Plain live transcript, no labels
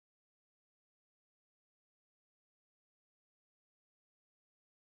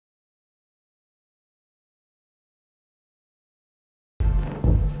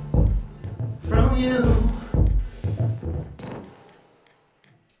you.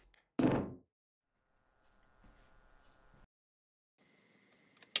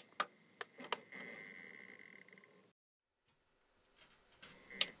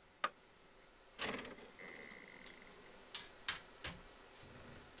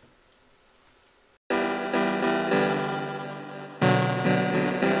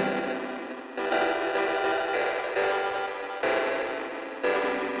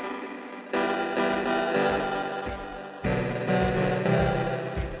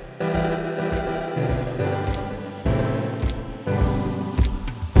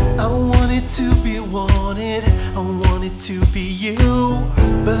 I wanted to be wanted, I wanted to be you,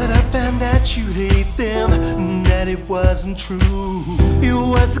 but I found that you hate them, and that it wasn't true. It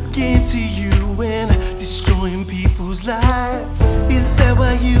was a game to you and destroying people's lives. Is that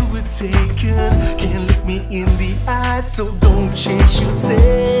why you were taken? Can't look me in the eyes, so don't chase your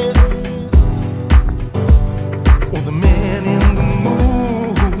tail. Or the man in the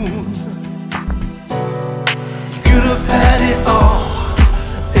moon. You could have had it all.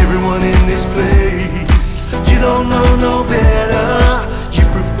 Everyone in this place, you don't know no better. You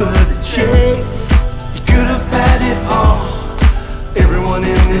prefer the chase. You could have had it all. Everyone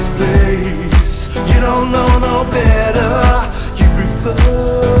in this place, you don't know no better. You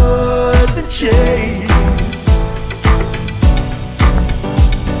prefer the chase.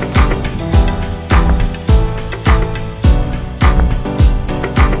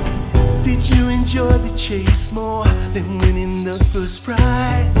 Did you enjoy the chase more than winning the first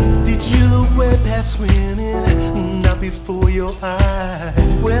prize? Did you look way past winning, not before your eyes?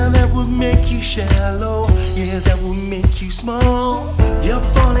 Well, that would make you shallow, yeah, that would make you small. You're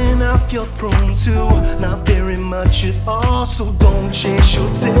falling off your throne too, not very much at all, so don't chase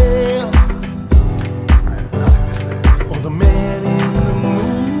your tail. Or the man in the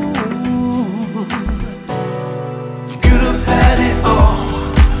moon. You could have had it all.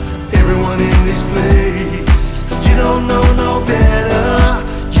 Everyone in this place, you don't know no better.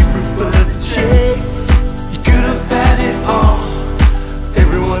 You prefer the chase. You could have had it all.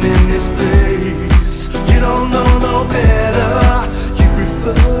 Everyone in this place, you don't know no better. You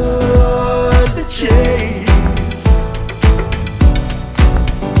prefer the chase.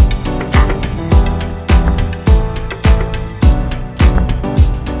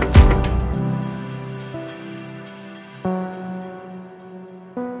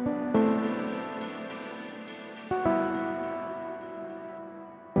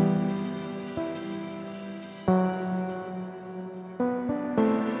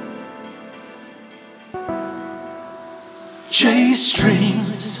 Chase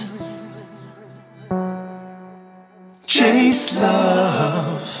dreams, chase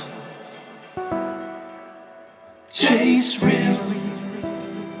love, chase real,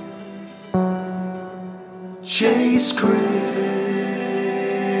 chase great.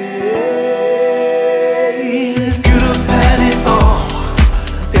 Could have had it all.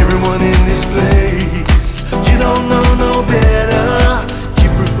 Everyone in this place, you don't know no better. You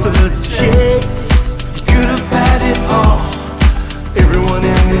prefer the chase. You could have had it all. Everyone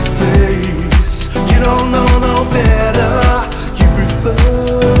in this place, you don't know no better. You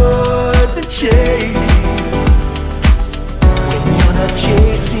prefer the chase. When you're not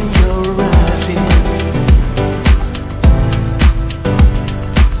chasing, you're arriving.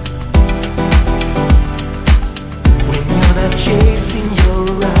 When you're not chasing, you're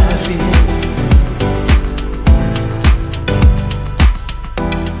arriving.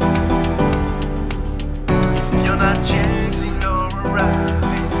 If you're not chasing,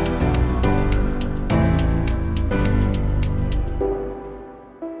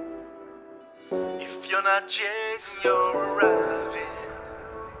 if you're not chasing, you're arriving.